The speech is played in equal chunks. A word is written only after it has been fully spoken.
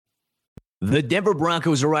The Denver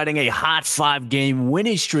Broncos are riding a hot 5-game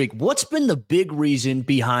winning streak. What's been the big reason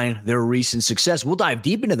behind their recent success? We'll dive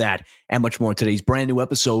deep into that and much more in today's brand new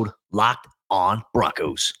episode, Locked on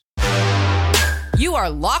Broncos. You are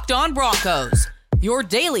Locked on Broncos, your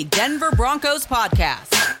daily Denver Broncos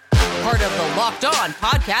podcast. Part of the Locked on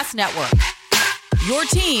Podcast Network. Your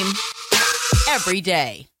team every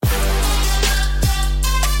day.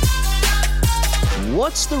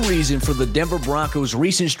 What's the reason for the Denver Broncos'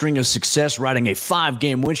 recent string of success riding a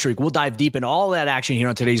 5-game win streak? We'll dive deep into all that action here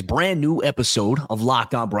on today's brand new episode of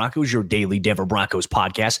Locked on Broncos, your daily Denver Broncos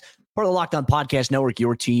podcast. Part of the Locked on Podcast Network,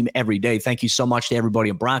 your team every day. Thank you so much to everybody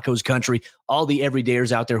in Broncos country, all the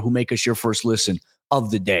everydayers out there who make us your first listen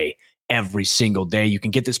of the day every single day. You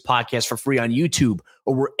can get this podcast for free on YouTube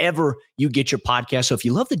or wherever you get your podcast. So if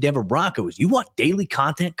you love the Denver Broncos, you want daily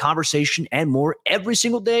content, conversation, and more every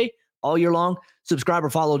single day, all year long, subscribe or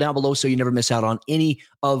follow down below so you never miss out on any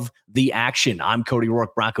of the action. I'm Cody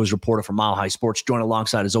Rourke, Broncos reporter for Mile High Sports, joined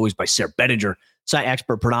alongside, as always, by Sarah Bettinger, site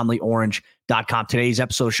expert, predominantly orange.com. Today's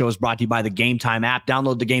episode show is brought to you by the Game Time app.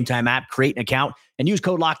 Download the Game Time app, create an account, and use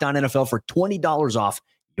code LOCKEDONNFL for $20 off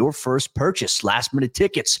your first purchase. Last-minute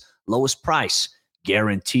tickets, lowest price,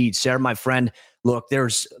 guaranteed. Sarah, my friend, look,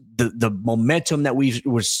 there's the momentum that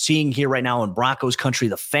we're seeing here right now in Broncos country.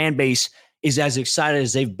 The fan base is as excited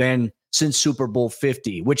as they've been since Super Bowl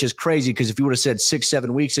 50, which is crazy because if you would have said 6-7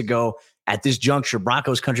 weeks ago at this juncture,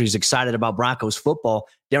 Broncos country is excited about Broncos football,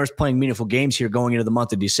 Denver's playing meaningful games here going into the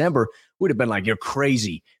month of December, we'd have been like, you're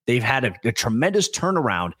crazy. They've had a tremendous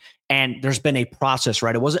turnaround, and there's been a process,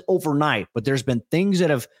 right? It wasn't overnight, but there's been things that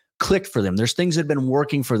have clicked for them. There's things that have been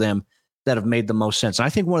working for them that have made the most sense. And I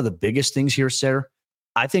think one of the biggest things here, Sarah,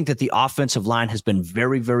 I think that the offensive line has been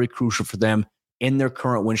very, very crucial for them in their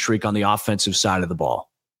current win streak on the offensive side of the ball.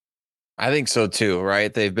 I think so too,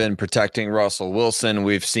 right? They've been protecting Russell Wilson.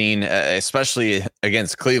 We've seen, especially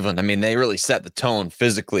against Cleveland, I mean, they really set the tone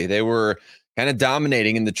physically. They were kind of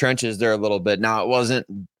dominating in the trenches there a little bit. Now, it wasn't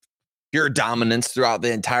pure dominance throughout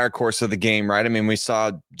the entire course of the game, right? I mean, we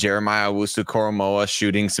saw Jeremiah Owusu-Koramoah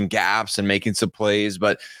shooting some gaps and making some plays,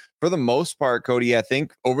 but for the most part, Cody, I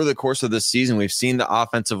think over the course of this season, we've seen the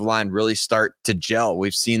offensive line really start to gel.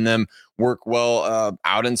 We've seen them work well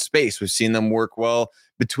out in space. We've seen them work well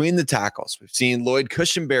between the tackles. We've seen Lloyd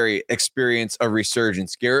Cushenberry experience a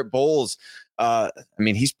resurgence. Garrett Bowles, I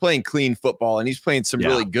mean, he's playing clean football and he's playing some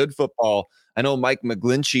really good football. I know Mike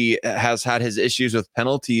McGlinchey has had his issues with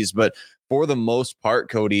penalties, but for the most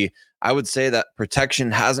part, Cody, I would say that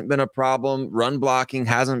protection hasn't been a problem. Run blocking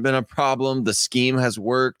hasn't been a problem. The scheme has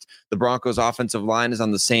worked. The Broncos offensive line is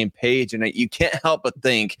on the same page. And you can't help but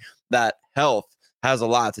think that health has a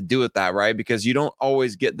lot to do with that, right? Because you don't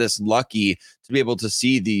always get this lucky to be able to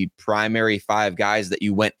see the primary 5 guys that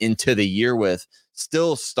you went into the year with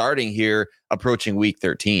still starting here approaching week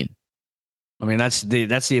 13. I mean, that's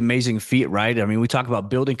the amazing feat, right? I mean, we talk about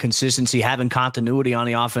building consistency, having continuity on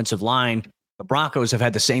the offensive line. The Broncos have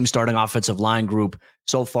had the same starting offensive line group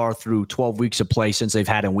so far through 12 weeks of play since they've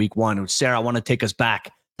had in week 1. Sarah, I want to take us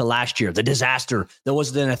back to last year, the disaster that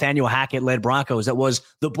was the Nathaniel Hackett-led Broncos, that was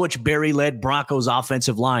the Butch Berry-led Broncos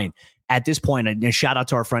offensive line. At this point, and shout out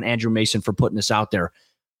to our friend Andrew Mason for putting this out there,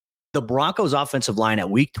 the Broncos offensive line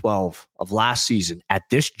at week 12 of last season, at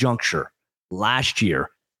this juncture last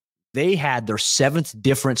year, they had their 7th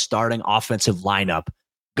different starting offensive lineup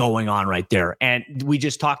going on right there. And we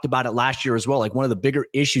just talked about it last year as well. Like, one of the bigger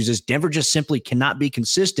issues is Denver just simply cannot be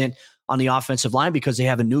consistent on the offensive line because they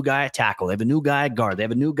have a new guy at tackle. They have a new guy at guard. They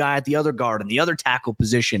have a new guy at the other guard and the other tackle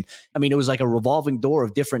position. I mean, it was like a revolving door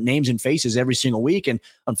of different names and faces every single week. And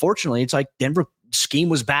unfortunately, it's like Denver scheme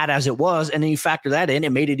was bad as it was. And then you factor that in,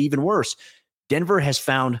 it made it even worse. Denver has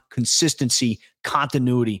found consistency,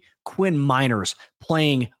 continuity. Quinn Miners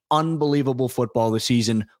playing unbelievable football this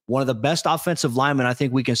season. One of the best offensive linemen I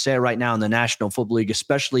think we can say right now in the National Football League,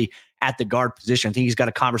 especially at the guard position. I think he's got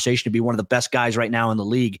a conversation to be one of the best guys right now in the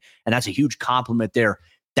league, and that's a huge compliment there.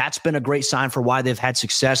 That's been a great sign for why they've had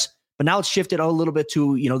success. But now it's shifted a little bit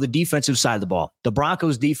to, the defensive side of the ball. The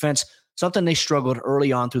Broncos defense, something they struggled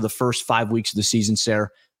early on through the first 5 weeks of the season, Sarah,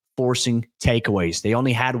 forcing takeaways. They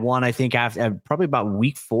only had one, I think, after probably about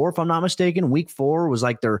week 4, if I'm not mistaken. Week 4 was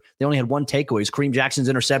like they only had one takeaway. Kareem Jackson's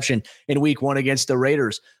interception in week 1 against the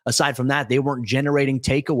Raiders. Aside from that, they weren't generating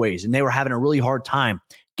takeaways, and they were having a really hard time.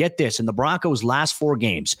 Get this, in the Broncos' last 4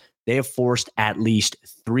 games, they have forced at least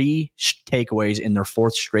 3 takeaways in their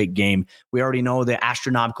 4th straight game. We already know the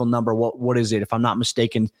astronomical number. What is it? If I'm not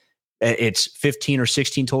mistaken, it's 15 or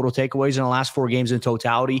 16 total takeaways in the last 4 games in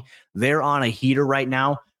totality. They're on a heater right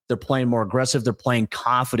now. They're playing more aggressive. They're playing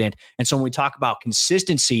confident. And so when we talk about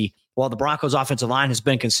consistency, While the Broncos offensive line has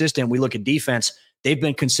been consistent, we look at defense, they've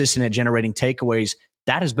been consistent at generating takeaways.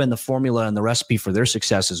 That has been the formula and the recipe for their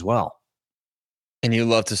success as well. And you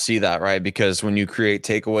love to see that, right? Because when you create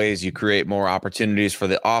takeaways, you create more opportunities for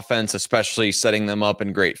the offense, especially setting them up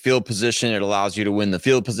in great field position. It allows you to win the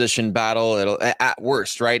field position battle. It'll, at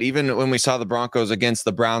worst, right? Even when we saw the Broncos against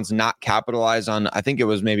the Browns not capitalize on, I think it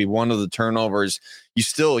was maybe one of the turnovers,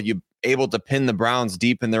 you able to pin the Browns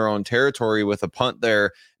deep in their own territory with a punt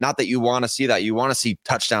there. Not that you want to see that. You want to see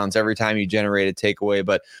touchdowns every time you generate a takeaway,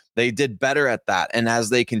 but they did better at that. And as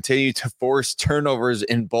they continue to force turnovers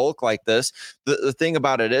in bulk like this, the thing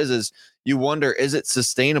about it is you wonder, is it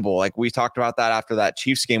sustainable? Like we talked about that after that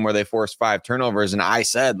Chiefs game where they forced 5 turnovers. And I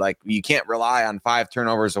said, like, you can't rely on 5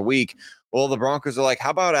 turnovers a week. Well, the Broncos are like,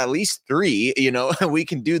 how about at least 3? We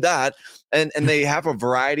can do that. And they have a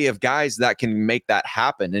variety of guys that can make that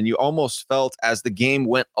happen. And you almost felt as the game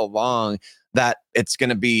went along that it's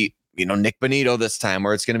going to be, Nick Bonito this time,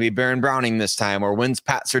 or it's going to be Baron Browning this time, or when's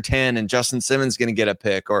Pat Surtain and Justin Simmons going to get a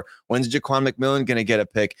pick, or when's Jaquan McMillan going to get a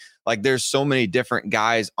pick? Like there's so many different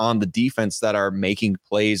guys on the defense that are making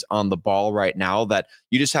plays on the ball right now that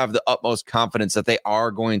you just have the utmost confidence that they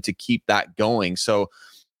are going to keep that going. So,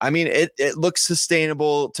 I mean, it looks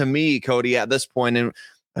sustainable to me, Cody, at this point. And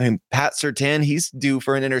I mean, Pat Surtain, he's due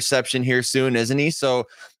for an interception here soon, isn't he? So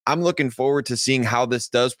I'm looking forward to seeing how this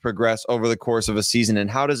does progress over the course of a season. And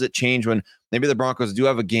how does it change when maybe the Broncos do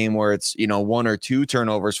have a game where it's, 1 or 2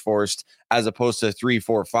 turnovers forced as opposed to 3,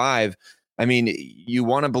 4, 5. I mean, you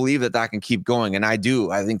want to believe that can keep going. And I do.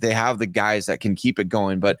 I think they have the guys that can keep it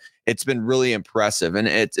going, but it's been really impressive. And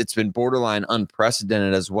it's been borderline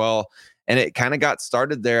unprecedented as well. And it kind of got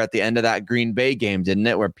started there at the end of that Green Bay game, didn't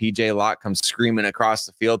it? Where PJ Locke comes screaming across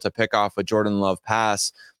the field to pick off a Jordan Love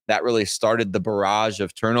pass. That really started the barrage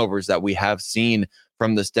of turnovers that we have seen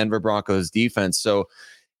from this Denver Broncos defense. So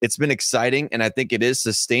it's been exciting, and I think it is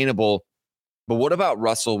sustainable. But what about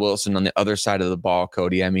Russell Wilson on the other side of the ball,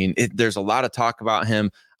 Cody? I mean, there's a lot of talk about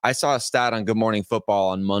him. I saw a stat on Good Morning Football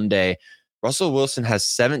on Monday. Russell Wilson has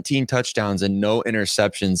 17 touchdowns and no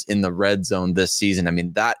interceptions in the red zone this season. I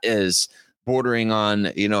mean, that is bordering on,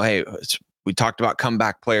 hey, we talked about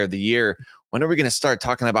comeback player of the year. When are we going to start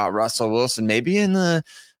talking about Russell Wilson? Maybe in the,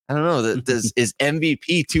 I don't know, is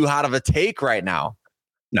MVP too hot of a take right now?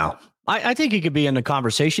 No. I think he could be in the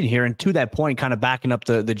conversation here. And to that point, kind of backing up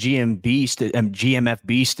the GMFB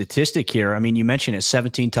statistic here. I mean, you mentioned it,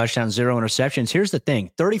 17 touchdowns, 0 interceptions. Here's the thing,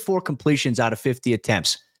 34 completions out of 50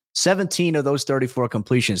 attempts. 17 of those 34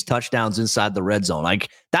 completions, touchdowns inside the red zone. Like,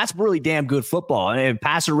 that's really damn good football. And a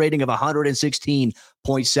passer rating of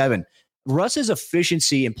 116.7. Russ's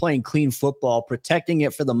efficiency in playing clean football, protecting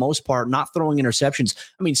it for the most part, not throwing interceptions.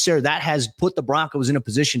 I mean, sir, that has put the Broncos in a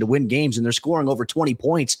position to win games, and they're scoring over 20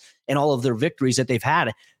 points in all of their victories that they've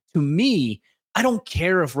had. To me, I don't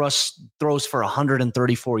care if Russ throws for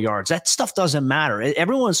 134 yards. That stuff doesn't matter.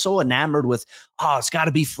 Everyone's so enamored with, it's got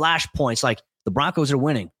to be flash points. Like, the Broncos are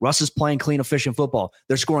winning. Russ is playing clean, efficient football.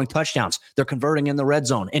 They're scoring touchdowns. They're converting in the red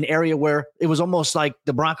zone, an area where it was almost like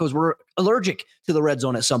the Broncos were allergic to the red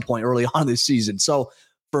zone at some point early on this season. So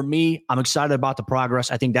for me, I'm excited about the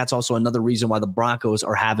progress. I think that's also another reason why the Broncos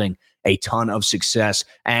are having a ton of success.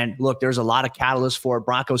 And look, there's a lot of catalysts for it.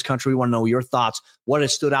 Broncos country, we want to know your thoughts. What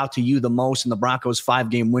has stood out to you the most in the Broncos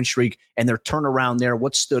 5-game win streak and their turnaround there?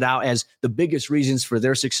 What stood out as the biggest reasons for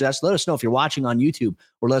their success? Let us know if you're watching on YouTube,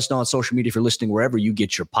 or let us know on social media if you're listening wherever you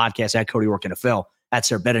get your podcast, at Cody Rourke NFL, at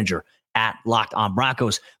Sarah Bettinger, at Locked On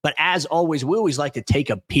Broncos. But as always, we always like to take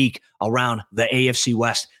a peek around the AFC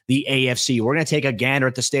West, the AFC. We're going to take a gander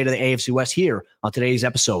at the state of the AFC West here on today's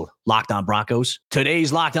episode, Locked On Broncos.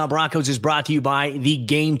 Today's Locked On Broncos is brought to you by the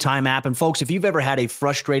Game Time app. And folks, if you've ever had a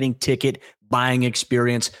frustrating ticket buying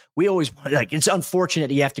experience, we always it's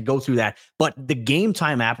unfortunate you have to go through that, but the Game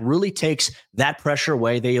Time app really takes that pressure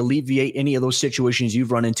away. They alleviate any of those situations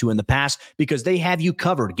you've run into in the past because they have you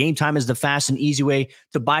covered. Game Time is the fast and easy way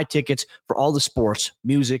to buy tickets for all the sports,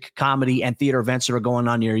 music, comedy, and theater events that are going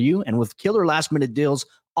on near you. And with killer last minute deals,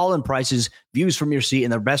 all in prices, views from your seat,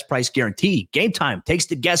 and their best price guarantee, Game Time takes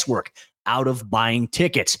the guesswork out of buying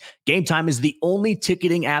tickets. Game Time is the only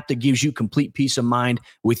ticketing app that gives you complete peace of mind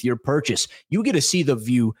with your purchase. You get to see the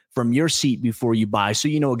view from your seat before you buy, so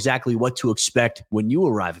you know exactly what to expect when you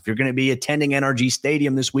arrive. If you're going to be attending NRG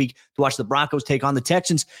Stadium this week to watch the Broncos take on the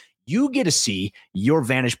Texans, you get to see your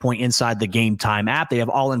vantage point inside the Game Time app. They have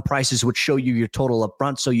all-in prices which show you your total up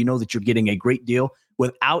front, so you know that you're getting a great deal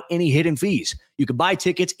without any hidden fees. You can buy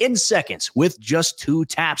tickets in seconds with just 2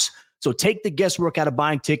 taps. So take the guesswork out of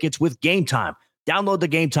buying tickets with Game Time. Download the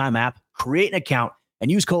Game Time app, create an account, and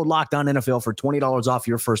use code LOCKEDONNFL for $20 off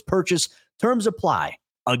your first purchase. Terms apply.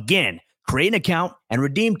 Again, create an account and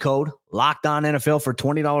redeem code Locked On NFL for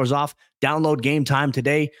 $20 off. Download Game Time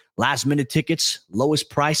today. Last minute tickets, lowest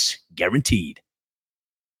price guaranteed.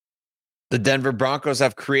 The Denver Broncos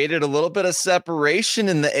have created a little bit of separation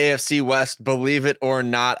in the AFC West, believe it or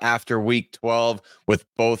not, after week 12 with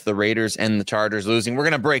both the Raiders and the Chargers losing. We're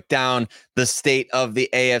going to break down the state of the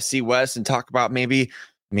AFC West and talk about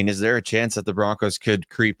is there a chance that the Broncos could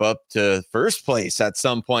creep up to first place at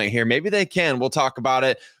some point here? Maybe they can. We'll talk about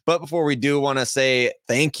it. But before we do, want to say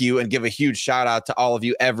thank you and give a huge shout out to all of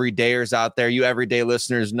you everydayers out there. You everyday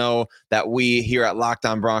listeners know that we here at Locked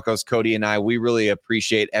On Broncos, Cody and I, we really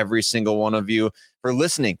appreciate every single one of you for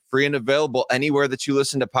listening, free and available anywhere that you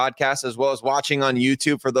listen to podcasts, as well as watching on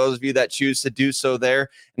YouTube for those of you that choose to do so there.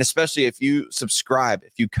 And especially if you subscribe,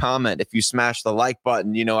 if you comment, if you smash the like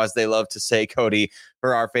button, as they love to say, Cody,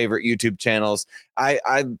 for our favorite YouTube channels.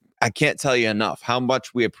 I can't tell you enough how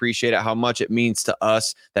much we appreciate it, how much it means to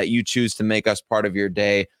us that you choose to make us part of your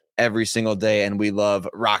day every single day. And we love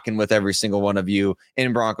rocking with every single one of you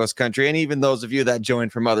in Broncos country. And even those of you that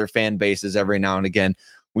join from other fan bases every now and again,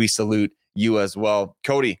 we salute you as well.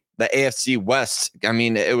 Cody, the AFC West,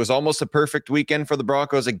 it was almost a perfect weekend for the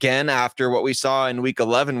Broncos again after what we saw in week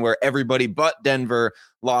 11, where everybody but Denver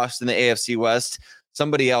lost in the AFC West.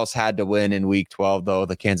 Somebody else had to win in week 12, though.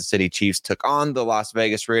 The Kansas City Chiefs took on the Las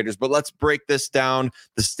Vegas Raiders. But let's break this down,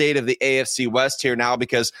 the state of the AFC West here now,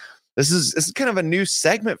 because this is kind of a new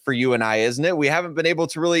segment for you and I, isn't it? We haven't been able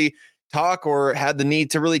to really talk or had the need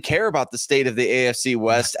to really care about the state of the AFC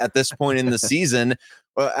West at this point in the season,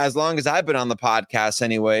 as long as I've been on the podcast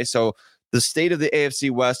anyway. So the state of the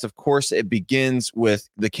AFC West, of course, it begins with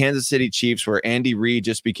the Kansas City Chiefs, where Andy Reid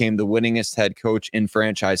just became the winningest head coach in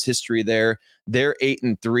franchise history there. They're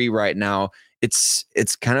 8-3 right now. It's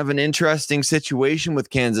kind of an interesting situation with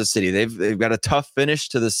Kansas City. They've got a tough finish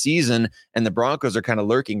to the season, and the Broncos are kind of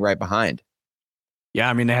lurking right behind.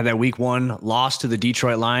 Yeah, they had that week 1 loss to the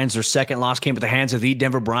Detroit Lions. Their second loss came at the hands of the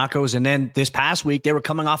Denver Broncos. And then this past week, they were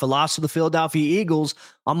coming off a loss to the Philadelphia Eagles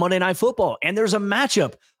on Monday Night Football. And there's a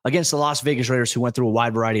matchup against the Las Vegas Raiders, who went through a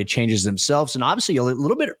wide variety of changes themselves. And obviously a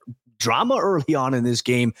little bit of drama early on in this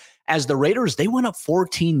game, as the Raiders, they went up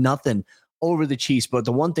 14-0 over the Chiefs. But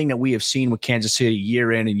the one thing that we have seen with Kansas City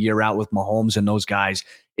year in and year out with Mahomes and those guys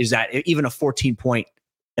is that even a 14-point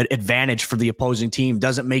advantage for the opposing team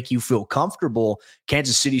doesn't make you feel comfortable.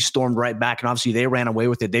 Kansas City stormed right back, and obviously they ran away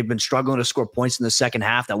with it. They've been struggling to score points in the second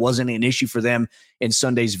half. That wasn't an issue for them in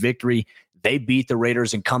Sunday's victory. They beat the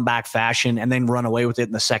Raiders in comeback fashion and then run away with it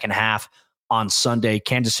in the second half on Sunday.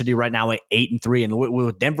 Kansas City right now at 8-3, and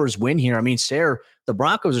with Denver's win here, Sarah, the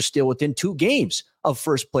Broncos are still within 2 games of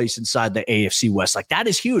first place inside the AFC West. That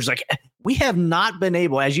is huge. We have not been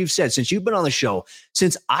able, as you've said, since you've been on the show,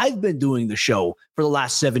 since I've been doing the show for the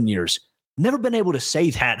last 7 years, never been able to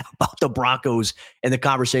say that about the Broncos and the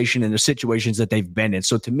conversation and the situations that they've been in.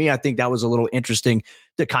 So to me, I think that was a little interesting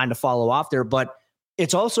to kind of follow off there, but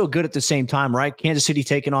it's also good at the same time, right? Kansas City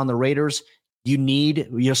taking on the Raiders. You need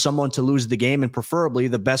someone to lose the game, and preferably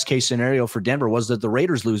the best case scenario for Denver was that the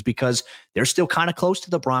Raiders lose, because they're still kind of close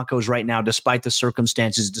to the Broncos right now, despite the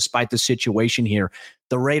circumstances, despite the situation here.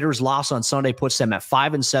 The Raiders' loss on Sunday puts them at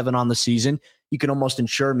 5-7 on the season. You can almost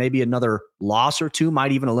ensure maybe another loss or 2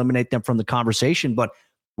 might even eliminate them from the conversation. But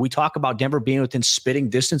we talk about Denver being within spitting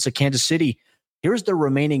distance of Kansas City. Here's the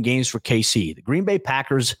remaining games for KC: the Green Bay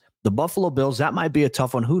Packers, the Buffalo Bills. That might be a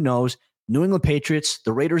tough one. Who knows? New England Patriots,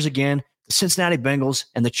 the Raiders again, the Cincinnati Bengals,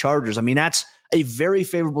 and the Chargers. That's a very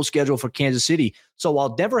favorable schedule for Kansas City. So while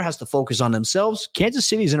Denver has to focus on themselves, Kansas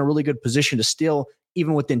City is in a really good position to still,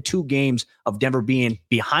 even within 2 games of Denver being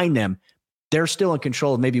behind them, they're still in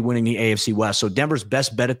control of maybe winning the AFC West. So Denver's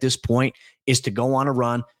best bet at this point is to go on a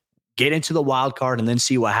run, get into the wild card, and then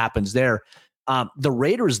see what happens there. The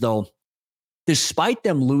Raiders, though, despite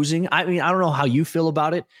them losing, I don't know how you feel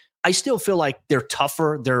about it. I still feel like they're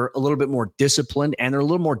tougher. They're a little bit more disciplined, and they're a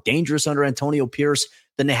little more dangerous under Antonio Pierce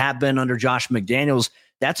than they have been under Josh McDaniels.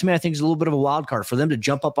 That, to me, I think is a little bit of a wild card for them to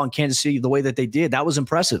jump up on Kansas City the way that they did. That was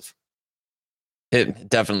impressive. It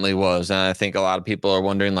definitely was. And I think a lot of people are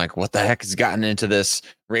wondering, what the heck has gotten into this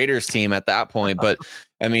Raiders team at that point? But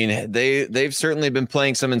they've certainly been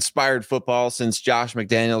playing some inspired football since Josh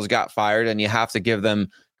McDaniels got fired, and you have to give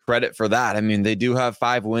them credit for that. They do have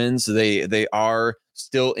 5 wins. They are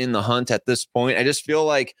still in the hunt at this point. I just feel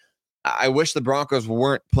like I wish the Broncos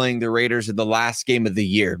weren't playing the Raiders in the last game of the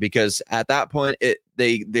year, because at that point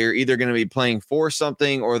they're either going to be playing for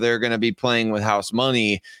something or they're going to be playing with house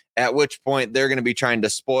money, at which point they're going to be trying to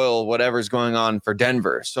spoil whatever's going on for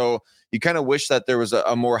Denver. So you kind of wish that there was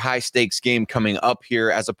a more high stakes game coming up here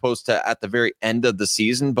as opposed to at the very end of the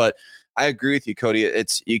season. But I agree with you, Cody.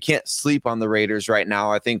 You can't sleep on the Raiders right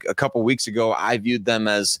now. I think a couple weeks ago, I viewed them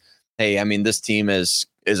as, hey, I mean, this team is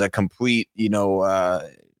a complete,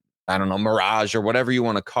 I don't know, mirage or whatever you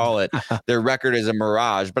want to call it. Their record is a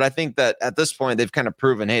mirage. But I think that at this point, they've kind of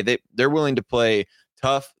proven, hey, they're willing to play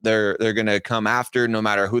tough. They're going to come after no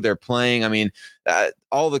matter who they're playing. I mean,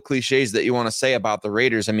 all the cliches that you want to say about the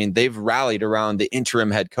Raiders, I mean, they've rallied around the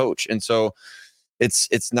interim head coach. And so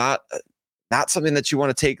it's not something that you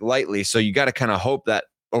want to take lightly. So you got to kind of hope that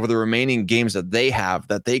over the remaining games that they have,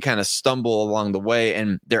 that they kind of stumble along the way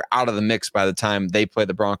and they're out of the mix by the time they play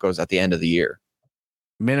the Broncos at the end of the year.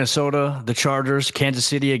 Minnesota, the Chargers, Kansas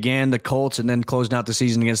City again, the Colts, and then closing out the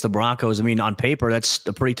season against the Broncos. I mean, on paper, that's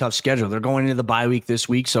a pretty tough schedule. They're going into the bye week this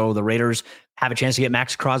week, so the Raiders have a chance to get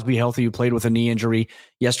Max Crosby healthy, who played with a knee injury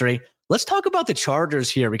yesterday. Let's talk about the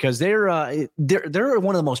Chargers here because they're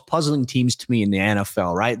one of the most puzzling teams to me in the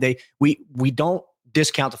NFL, right? We don't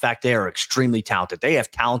discount the fact they are extremely talented. They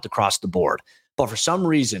have talent across the board, but for some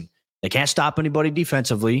reason, they can't stop anybody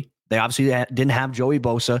defensively. They obviously didn't have Joey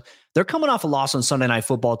Bosa. They're coming off a loss on Sunday Night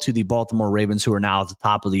Football to the Baltimore Ravens, who are now at the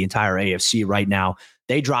top of the entire AFC right now.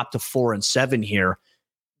 They dropped to 4-7 here.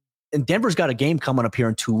 And Denver's got a game coming up here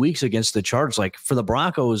in 2 weeks against the Chargers. Like for the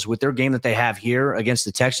Broncos, with their game that they have here against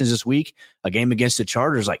the Texans this week, a game against the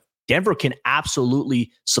Chargers, like Denver can absolutely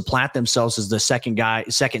supplant themselves as the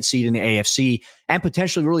second seed in the AFC and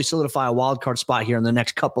potentially really solidify a wild card spot here in the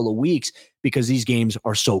next couple of weeks because these games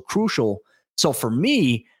are so crucial. So for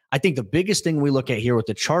me, I think the biggest thing we look at here with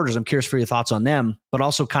the Chargers, I'm curious for your thoughts on them, but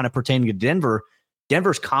also kind of pertaining to Denver.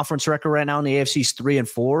 Denver's conference record right now in the AFC is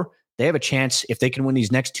 3-4. They have a chance, if they can win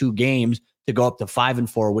these next two games, to go up to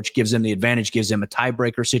 5-4, which gives them the advantage, gives them a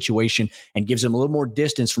tiebreaker situation, and gives them a little more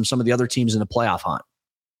distance from some of the other teams in the playoff hunt.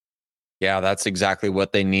 Yeah, that's exactly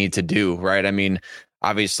what they need to do, right? I mean,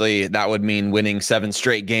 obviously, that would mean winning 7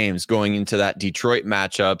 straight games going into that Detroit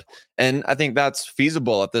matchup. And I think that's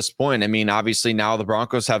feasible at this point. I mean, obviously, now the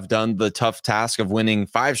Broncos have done the tough task of winning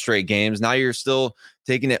 5 straight games. Now you're still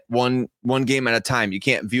taking it one game at a time. You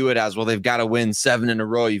can't view it as, well, they've got to win 7 in a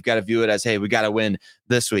row. You've got to view it as, hey, we got to win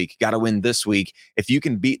this week. Got to win this week. If you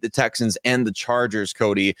can beat the Texans and the Chargers,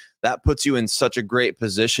 Cody, that puts you in such a great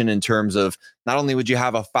position in terms of not only would you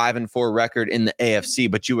have a 5-4 record in the AFC,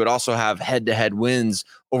 but you would also have head-to-head wins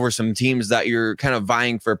over some teams that you're kind of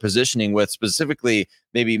vying for positioning with, specifically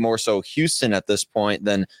maybe more so Houston at this point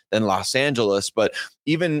than Los Angeles. But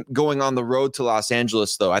even going on the road to Los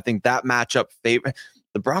Angeles, though, I think that matchup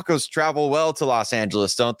the Broncos travel well to Los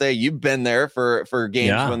Angeles, don't they? You've been there for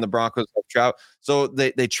games when the Broncos have traveled. So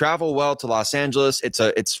they travel well to Los Angeles.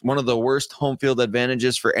 It's one of the worst home field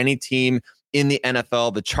advantages for any team in the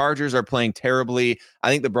NFL. The Chargers are playing terribly. I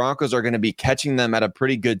think the Broncos are going to be catching them at a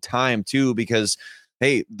pretty good time too, because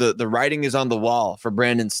hey, the writing is on the wall for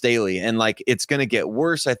Brandon Staley, and like it's going to get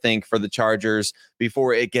worse, I think, for the Chargers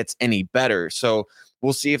before it gets any better. So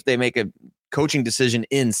we'll see if they make a coaching decision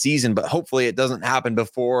in season, but hopefully it doesn't happen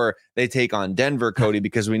before they take on Denver, Cody,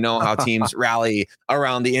 because we know how teams rally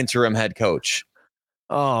around the interim head coach.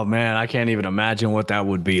 Oh, man, I can't even imagine what that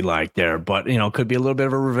would be like there. But, could be a little bit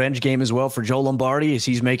of a revenge game as well for Joe Lombardi as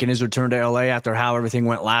he's making his return to L.A. after how everything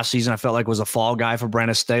went last season. I felt like it was a fall guy for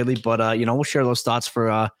Brandon Staley. But, we'll share those thoughts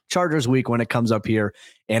for Chargers week when it comes up here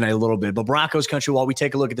in a little bit. But Broncos country, while we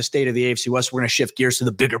take a look at the state of the AFC West, we're going to shift gears to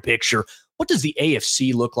the bigger picture. What does the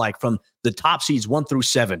AFC look like from the top seeds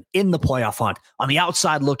 1-7 in the playoff hunt? On the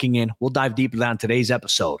outside looking in, we'll dive deeper down today's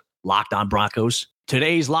episode. Locked On Broncos.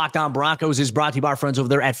 Today's Locked On Broncos is brought to you by our friends over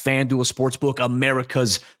there at FanDuel Sportsbook,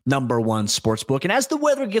 America's #1 sportsbook. And as the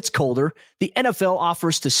weather gets colder, the NFL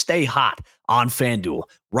offers to stay hot on FanDuel.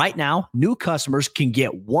 Right now, new customers can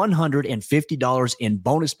get $150 in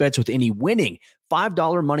bonus bets with any winning $5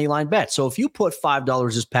 moneyline bet. So if you put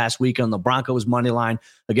 $5 this past week on the Broncos moneyline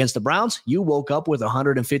against the Browns, you woke up with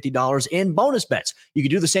 $150 in bonus bets. You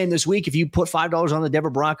can do the same this week. If you put $5 on the Denver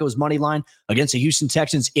Broncos moneyline against the Houston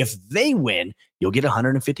Texans, if they win, you'll get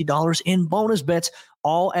 $150 in bonus bets,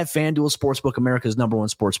 all at FanDuel Sportsbook, America's #1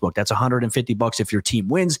 sportsbook. That's $150 if your team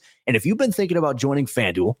wins. And if you've been thinking about joining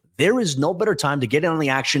FanDuel, there is no better time to get in on the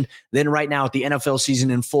action than right now at the NFL season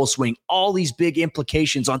in full swing. All these big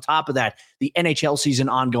implications on top of that, the NHL season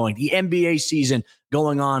ongoing, the NBA season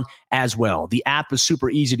going on as well. The app is super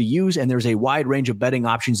easy to use, and there's a wide range of betting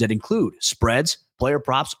options that include spreads, player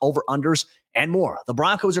props, over-unders, and more. The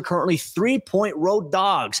Broncos are currently 3-point road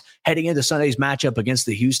dogs heading into Sunday's matchup against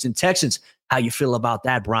the Houston Texans. How you feel about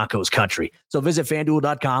that, Broncos country? So visit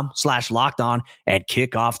FanDuel.com/lockedon and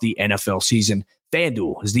kick off the NFL season.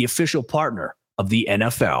 FanDuel is the official partner of the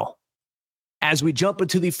NFL. As we jump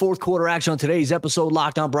into the fourth quarter action on today's episode,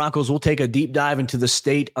 Locked On Broncos, we'll take a deep dive into the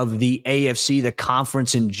state of the AFC, the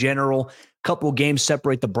conference in general. Couple of games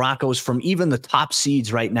separate the Broncos from even the top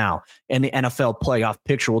seeds right now in the NFL playoff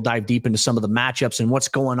picture. We'll dive deep into some of the matchups and what's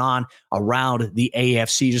going on around the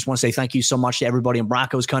AFC. Just want to say thank you so much to everybody in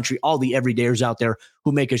Broncos country, all the everydayers out there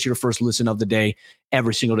who make us your first listen of the day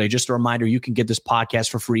every single day. Just a reminder, you can get this podcast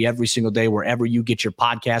for free every single day wherever you get your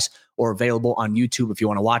podcasts, or available on YouTube if you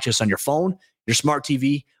want to watch us on your phone, your smart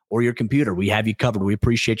TV, or your computer. We have you covered. We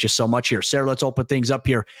appreciate you so much here. Sarah, let's open things up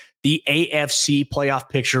here. The AFC playoff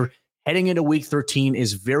picture heading into week 13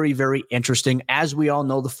 is very, very interesting. As we all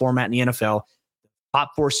know, the format in the NFL, top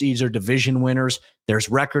four seeds are division winners. There's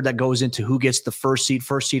record that goes into who gets the first seed.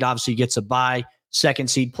 First seed obviously gets a bye. Second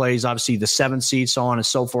seed plays obviously the seventh seed, so on and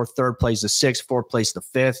so forth. Third plays the sixth, fourth plays the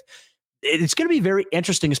fifth. It's going to be very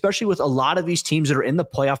interesting, especially with a lot of these teams that are in the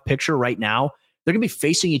playoff picture right now. They're going to be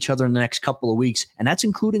facing each other in the next couple of weeks, and that's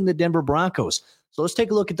including the Denver Broncos. So let's take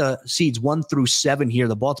a look at the seeds 1 through 7 here.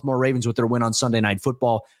 The Baltimore Ravens, with their win on Sunday Night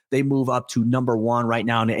Football, they move up to number 1 right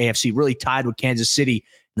now in the AFC, really tied with Kansas City.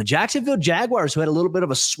 And the Jacksonville Jaguars, who had a little bit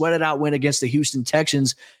of a sweated out win against the Houston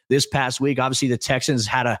Texans this past week. Obviously, the Texans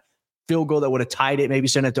had a field goal that would have tied it, maybe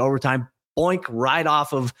sent it to overtime. Boink, right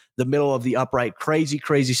off of the middle of the upright. Crazy,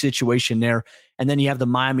 crazy situation there. And then you have the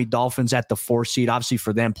Miami Dolphins at the 4 seed. Obviously,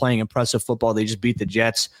 for them, playing impressive football. They just beat the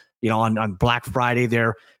Jets, on Black Friday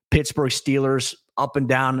there. Pittsburgh Steelers, up and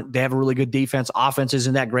down. They have a really good defense. Offense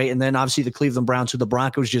isn't that great. And then obviously the Cleveland Browns, who the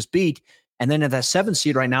Broncos just beat. And then at that 7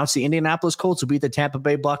 seed right now, it's the Indianapolis Colts, who beat the Tampa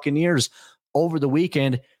Bay Buccaneers over the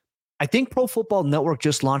weekend. I think Pro Football Network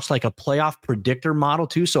just launched like a playoff predictor model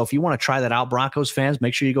too. So if you want to try that out, Broncos fans,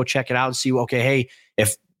 make sure you go check it out and see, okay, hey,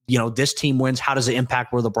 if this team wins, how does it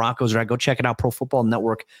impact where the Broncos are at? Go check it out,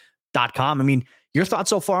 profootballnetwork.com. I mean, your thoughts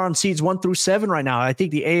so far on seeds 1 through 7 right now? I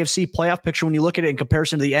think the AFC playoff picture, when you look at it in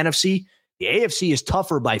comparison to the NFC, the AFC is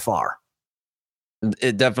tougher by far.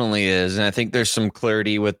 It definitely is. And I think there's some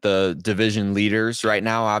clarity with the division leaders right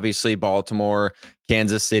now. Obviously, Baltimore,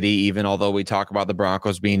 Kansas City, even although we talk about the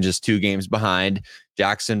Broncos being just 2 games behind,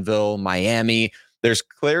 Jacksonville, Miami, there's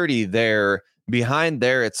clarity there. Behind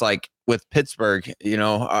there, it's like with Pittsburgh,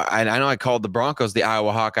 I know I called the Broncos the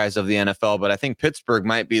Iowa Hawkeyes of the NFL, but I think Pittsburgh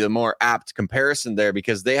might be the more apt comparison there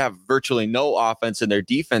because they have virtually no offense and their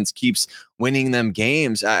defense keeps winning them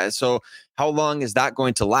games. So how long is that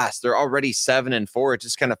going to last? They're already 7-4. It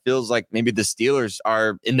just kind of feels like maybe the Steelers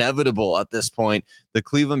are inevitable at this point. The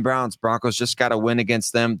Cleveland Browns, Broncos just got to win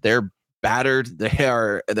against them. They're battered. They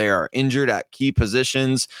are injured at key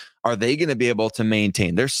positions. Are they going to be able to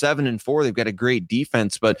maintain? They're 7-4. They've got a great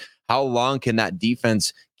defense, but how long can that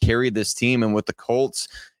defense carry this team? And with the Colts,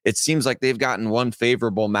 it seems like they've gotten one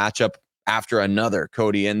favorable matchup after another,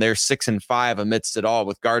 Cody, and they're 6-5 amidst it all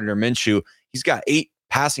with Gardner Minshew. He's got 8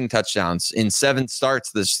 passing touchdowns in 7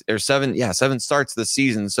 starts this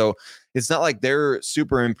season. So it's not like they're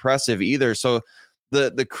super impressive either. So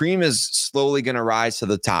the cream is slowly going to rise to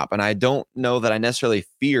the top. And I don't know that I necessarily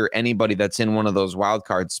fear anybody that's in one of those wild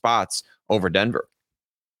card spots over Denver.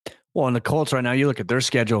 Well, in the Colts right now, you look at their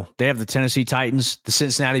schedule. They have the Tennessee Titans, the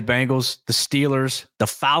Cincinnati Bengals, the Steelers, the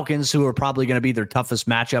Falcons, who are probably going to be their toughest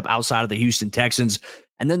matchup outside of the Houston Texans,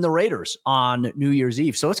 and then the Raiders on New Year's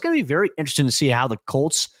Eve. So it's going to be very interesting to see how the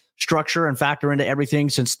Colts structure and factor into everything,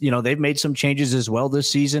 since they've made some changes as well this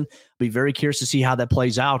season. Be very curious to see how that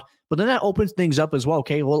plays out. But then that opens things up as well.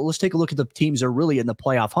 Okay, well, let's take a look at the teams that are really in the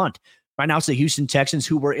playoff hunt. Right now, it's the Houston Texans,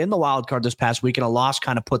 who were in the wild card this past week, and a loss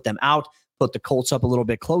kind of put them out, put the Colts up a little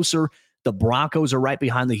bit closer. The Broncos are right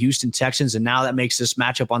behind the Houston Texans, and now that makes this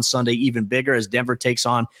matchup on Sunday even bigger as Denver takes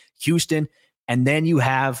on Houston. And then you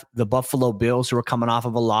have the Buffalo Bills, who are coming off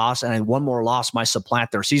of a loss, and one more loss might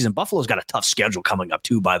supplant their season. Buffalo's got a tough schedule coming up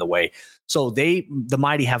too, by the way. So the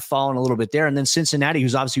mighty have fallen a little bit there. And then Cincinnati,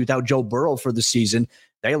 who's obviously without Joe Burrow for the season,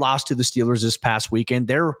 they lost to the Steelers this past weekend.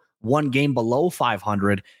 They're 1 game below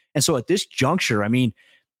 500. And so at this juncture, I mean,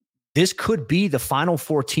 this could be the final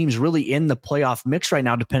 4 teams really in the playoff mix right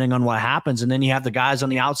now, depending on what happens. And then you have the guys on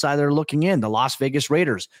the outside that are looking in, the Las Vegas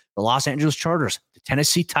Raiders, the Los Angeles Chargers, the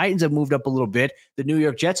Tennessee Titans have moved up a little bit. The New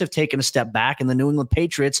York Jets have taken a step back, and the New England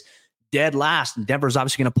Patriots dead last. And Denver's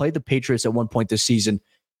obviously going to play the Patriots at one point this season.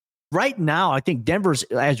 Right now, I think Denver's,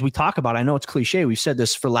 as we talk about, I know it's cliche, we've said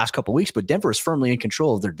this for the last couple of weeks, but Denver is firmly in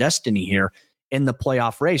control of their destiny here in the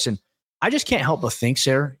playoff race. And I just can't help but think,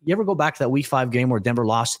 Sarah, you ever go back to that week 5 game where Denver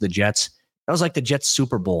lost to the Jets? That was like the Jets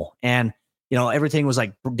Super Bowl. And, everything was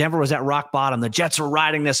like Denver was at rock bottom. The Jets were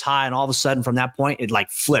riding this high. And all of a sudden from that point, it like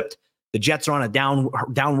flipped. The Jets are on a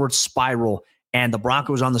downward spiral, and the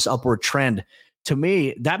Broncos on this upward trend. to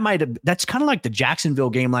me, that's kind of like the Jacksonville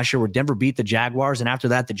game last year where Denver beat the Jaguars. And after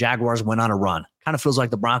that, the Jaguars went on a run. Kind of feels like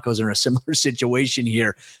the Broncos are in a similar situation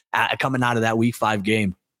here coming out of that week 5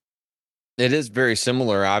 game. It is very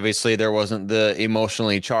similar. Obviously, there wasn't the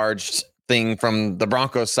emotionally charged thing from the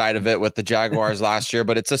Broncos side of it with the Jaguars last year,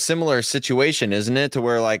 but it's a similar situation, isn't it? To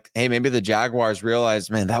where like, hey, maybe the Jaguars realized,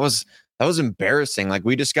 man, that was embarrassing. Like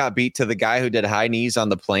we just got beat to the guy who did high knees on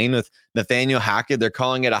the plane with Nathaniel Hackett. They're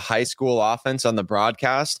calling it a high school offense on the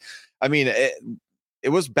broadcast. I mean, it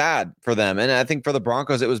was bad for them. And I think for the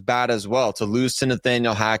Broncos, it was bad as well to lose to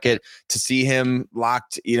Nathaniel Hackett, to see him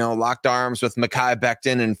locked arms with Mekhi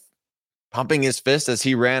Becton and pumping his fist as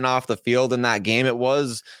he ran off the field in that game. It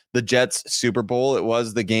was the Jets Super Bowl. It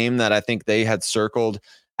was the game that I think they had circled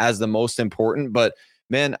as the most important. But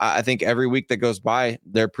man, I think every week that goes by,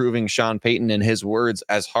 they're proving Sean Payton and his words,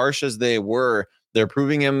 as harsh as they were, they're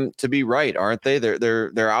proving him to be right, aren't they?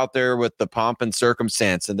 They're out there with the pomp and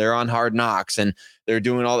circumstance, and they're on Hard Knocks, and they're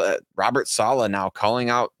doing all that. Robert Saleh now calling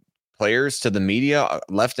out players to the media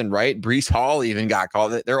left and right. Breece Hall even got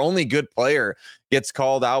called. Their only good player gets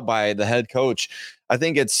called out by the head coach. I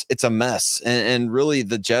think it's a mess. And really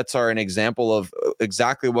the Jets are an example of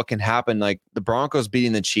exactly what can happen. Like the Broncos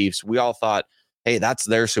beating the Chiefs. We all thought, hey, that's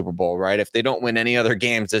their Super Bowl, right? If they don't win any other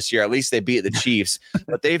games this year, at least they beat the Chiefs.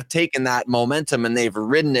 But they've taken that momentum and they've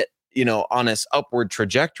ridden it, on this upward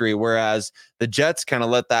trajectory. Whereas the Jets kind of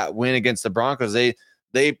let that win against the Broncos.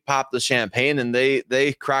 They popped the champagne and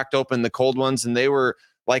they cracked open the cold ones, and they were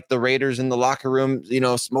like the Raiders in the locker room,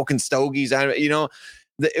 smoking stogies.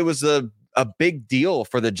 It was a big deal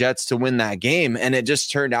for the Jets to win that game. And it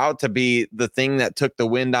just turned out to be the thing that took the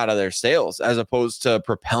wind out of their sails as opposed to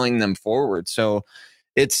propelling them forward. So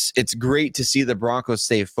it's great to see the Broncos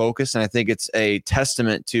stay focused. And I think it's a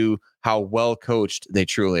testament to how well coached they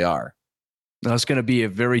truly are. Now, it's going to be a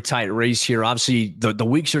very tight race here. Obviously, the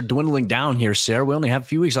weeks are dwindling down here, Sarah. We only have a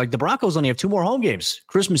few weeks. Like the Broncos only have 2 more home games.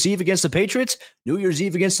 Christmas Eve against the Patriots, New Year's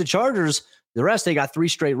Eve against the Chargers. The rest, they got 3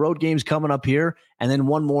 straight road games coming up here, and then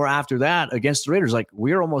 1 more after that against the Raiders. Like,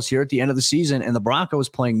 we're almost here at the end of the season, and the Broncos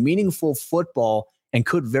playing meaningful football and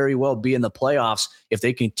could very well be in the playoffs if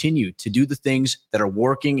they continue to do the things that are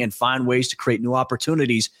working and find ways to create new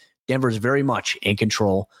opportunities. Denver's very much in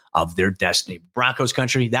control of their destiny. Broncos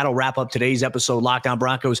country, that'll wrap up today's episode. Locked On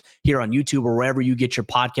Broncos here on YouTube or wherever you get your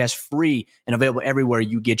podcast, free and available everywhere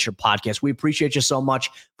you get your podcast. We appreciate you so much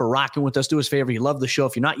for rocking with us. Do us a favor. You love the show.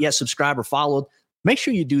 If you're not yet subscribed or followed, make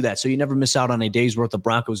sure you do that so you never miss out on a day's worth of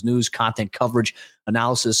Broncos news, content, coverage,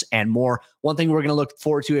 analysis, and more. One thing we're going to look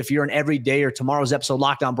forward to, if you're an everyday or tomorrow's episode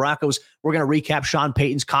Locked On Broncos, we're going to recap Sean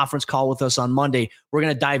Payton's conference call with us on Monday. We're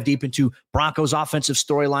going to dive deep into Broncos offensive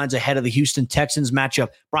storylines ahead of the Houston Texans matchup,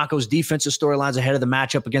 Broncos defensive storylines ahead of the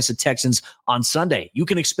matchup against the Texans on Sunday. You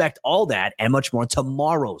can expect all that and much more in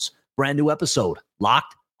tomorrow's brand new episode,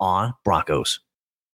 Locked On Broncos.